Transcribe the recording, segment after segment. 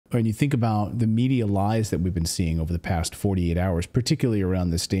when you think about the media lies that we've been seeing over the past 48 hours, particularly around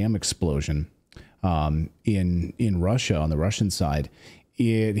this dam explosion in Russia on the Russian side,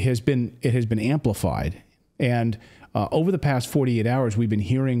 it has been amplified. And over the past 48 hours, we've been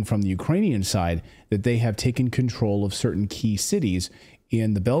hearing from the Ukrainian side that they have taken control of certain key cities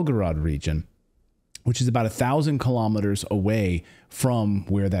in the Belgorod region, which is about 1,000 kilometers away from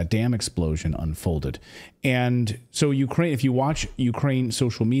where that dam explosion unfolded. And so Ukraine, if you watch Ukraine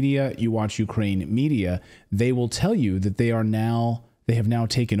social media, you watch Ukraine media, they will tell you that they have now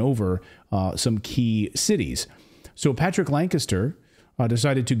taken over some key cities. So Patrick Lancaster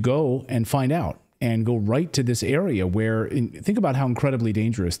decided to go and find out and go right to this area where, think about how incredibly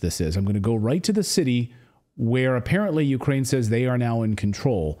dangerous this is. I'm going to go right to the city where apparently Ukraine says they are now in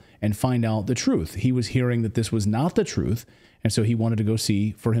control and find out the truth. He was hearing that this was not the truth, and so he wanted to go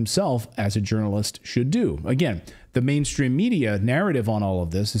see for himself, as a journalist should do. Again, the mainstream media narrative on all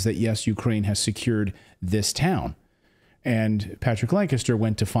of this is that, yes, Ukraine has secured this town. And Patrick Lancaster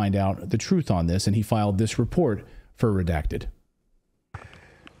went to find out the truth on this, and he filed this report for Redacted.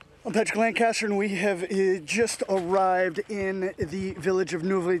 I'm Patrick Lancaster, and we have just arrived in the village of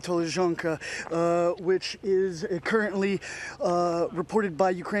NO which is currently reported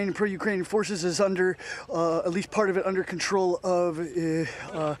by Ukraine and pro-Ukrainian forces as under, at least part of it, under control of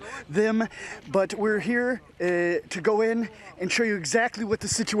them. But we're here to go in and show you exactly what the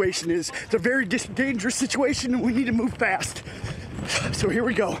situation is. It's a very dangerous situation, and we need to move fast. So here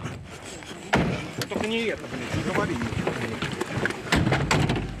we go.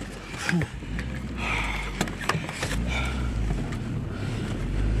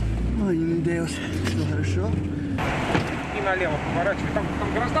 Ой, не Деус, все хорошо. И налево поворачивай.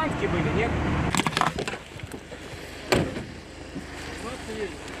 Там гражданские были, нет?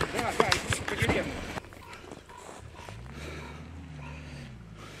 Да, по деревне.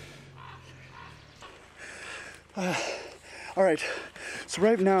 All right, so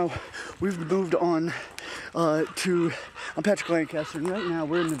right now we've moved on I'm Patrick Lancaster, and right now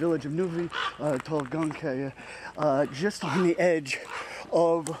we're in the village of NO Ukrainians, just on the edge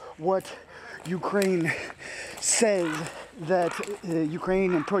of what Ukraine says that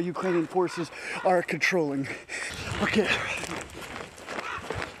Ukraine and pro-Ukrainian forces are controlling. Okay.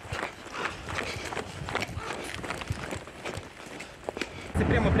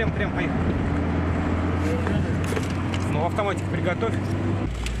 Прямо, поехали. Ну, автоматик приготовь.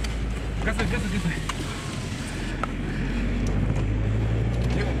 Газуй.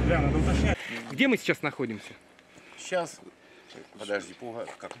 Где мы сейчас находимся? Сейчас, подожди,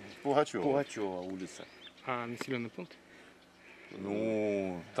 Пугачева улица. А населенный пункт?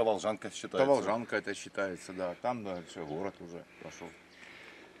 Ну, Таволжанка считается. Таволжанка это считается, да. Там дальше город уже пошел.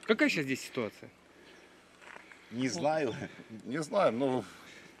 Какая сейчас здесь ситуация? Не знаю. Не знаю, но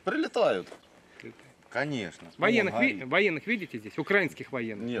прилетают. Конечно. Военных видите здесь? Украинских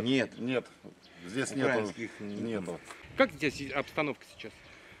военных? Нет. Здесь нету. Как здесь обстановка сейчас?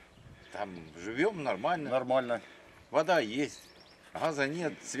 Там живем нормально. Нормально. Вода есть, газа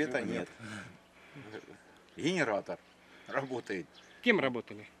нет, света нет. Генератор работает. Кем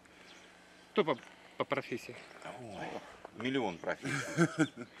работали? Кто по профессии? Ой, миллион профессий.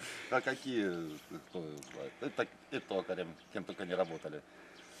 А какие, кто знает? Это токарем, кем только не работали.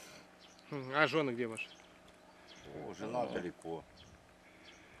 А жены где ваши? О, жена далеко.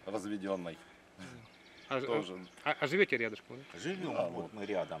 Разведенной. Тоже. А живете рядышком? Да? Живем, да, вот мы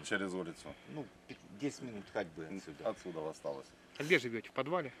рядом. Через улицу. Ну, 10 минут ходьбы отсюда. Отсюда осталось. А где живете? В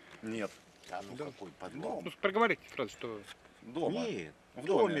подвале? Нет. Да, ну какой подвал? Ну, проговорите сразу, что... Дома. Нет, в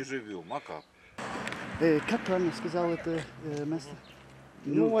доме живем, а как? Как правильно сказал это место?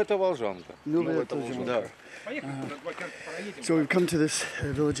 Ну, это Волжанка. Да. So we've come to this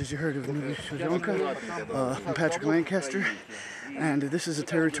village, as you heard, of NO Ukrainians. I'm Patrick Lancaster, and this is a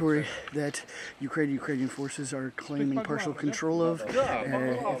territory that Ukrainian forces are claiming partial control of,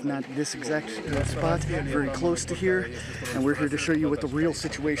 if not this exact spot, very close to here. And we're here to show you what the real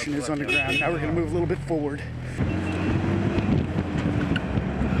situation is on the ground. Now we're going to move a little bit forward.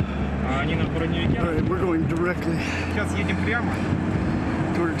 All right, we're going directly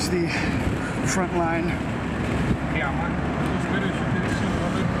towards the front line.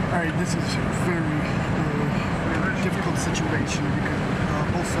 Alright, this is a very difficult situation because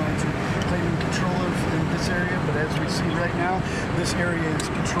both sides are claiming control of this area, but as we see right now, this area is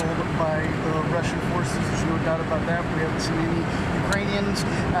controlled by Russian forces. There's no doubt about that. We haven't seen any Ukrainians,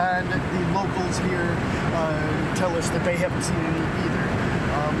 and the locals here tell us that they haven't seen any either.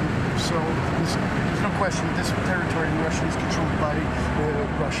 So there's no question this territory in Russia is controlled by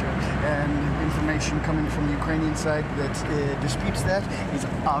Russia, and information coming from the Ukrainian side that disputes that is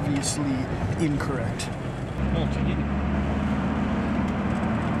obviously incorrect. Well,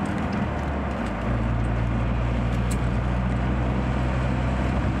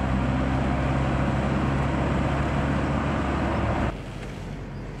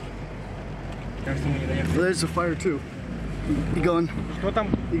 there's a fire too. You going? Что там?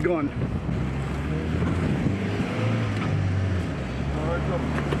 You going?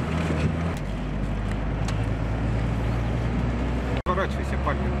 Поворачивайся,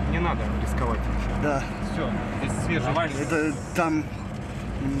 парень, не надо рисковать. Да. Все, здесь свежий. Это там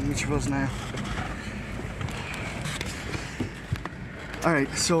ничего знаю. All right,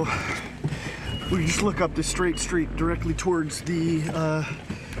 so we just look up the straight street directly towards the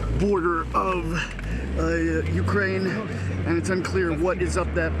border of Ukraine, and it's unclear what is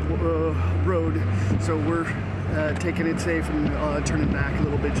up that road. So we're taking it safe and turning back a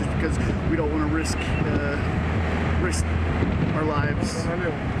little bit, just because we don't want to risk our lives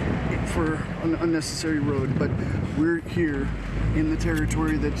for an unnecessary road. But we're here in the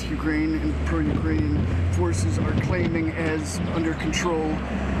territory that Ukraine and pro-Ukrainian forces are claiming as under control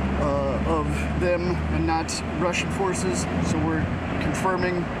of them and not Russian forces. So we're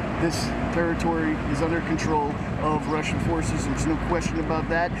confirming this territory is under control of Russian forces. There's no question about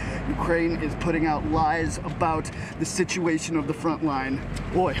that. Ukraine is putting out lies about the situation of the front line.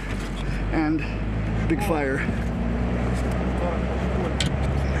 Boy, and big fire.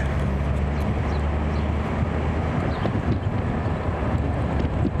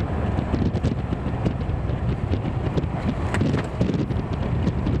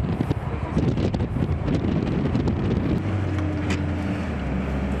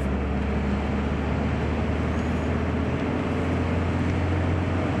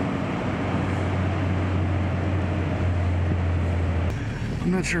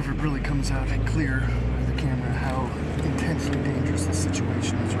 I'm not sure if it really comes out clear with the camera how intensely dangerous this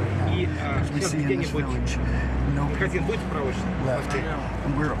situation is right now. As we see in this village, no people left,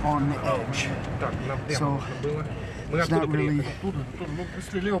 and we're on the edge. So it's not really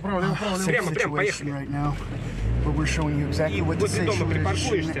a safe situation right now, but we're showing you exactly what the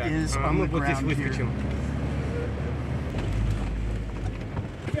situation is on the ground here.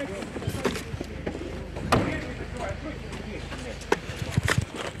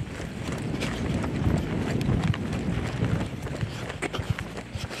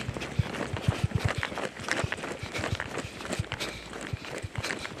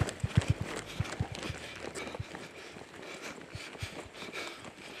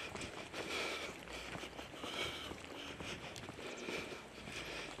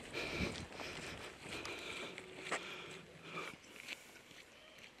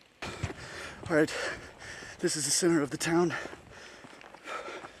 All right, this is the center of the town.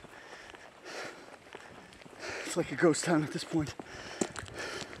 It's like a ghost town at this point.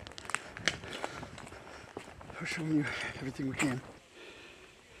 We're showing you everything we can.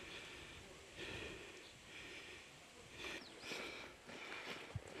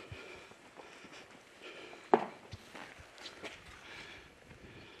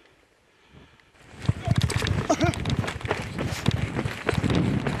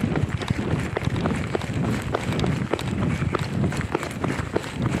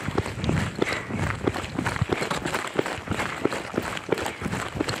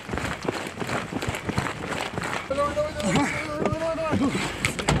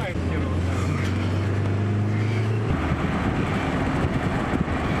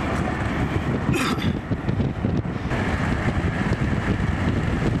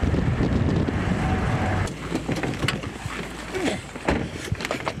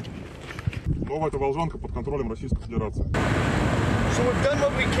 Новая Волжанка под контролем Российской Федерации. So we've done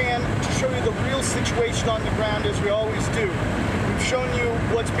what we can to show you the real situation on the ground, as we always do. We've shown you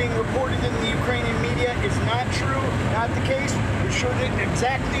what's being reported in the Ukrainian media is not true, not the case. We've shown you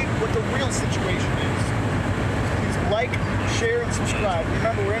exactly what the real situation is. Please like, share, and subscribe.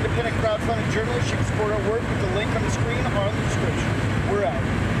 Remember, we're independent crowdfunded journalists. You can support our work with the link on the screen or in the description. We're out.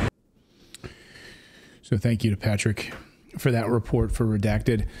 So thank you to Patrick for that report for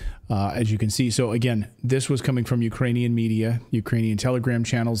Redacted. As you can see, so again, this was coming from Ukrainian media, Ukrainian Telegram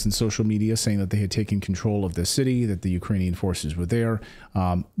channels and social media saying that they had taken control of the city, that the Ukrainian forces were there.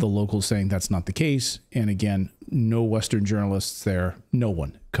 The locals saying that's not the case. And again, no Western journalists there, no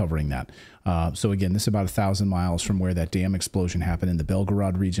one covering that. So again, this is about 1,000 miles from where that dam explosion happened in the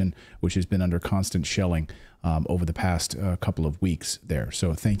Belgorod region, which has been under constant shelling over the past couple of weeks there.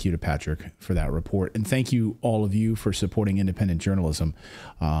 So thank you to Patrick for that report. And thank you, all of you, for supporting independent journalism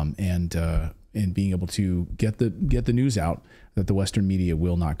and being able to get the news out that the Western media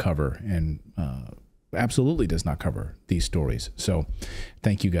will not cover and absolutely does not cover these stories. So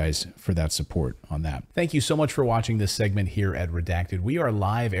thank you guys for that support on that. Thank you so much for watching this segment here at Redacted. We are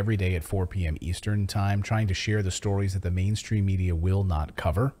live every day at 4 p.m. Eastern time, trying to share the stories that the mainstream media will not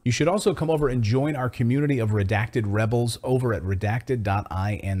cover. You should also come over and join our community of Redacted Rebels over at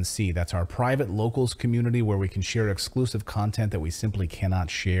redacted.inc. That's our private locals community where we can share exclusive content that we simply cannot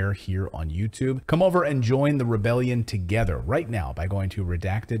share here on YouTube. Come over and join the rebellion together right now by going to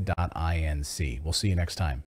redacted.inc. We'll see you next time.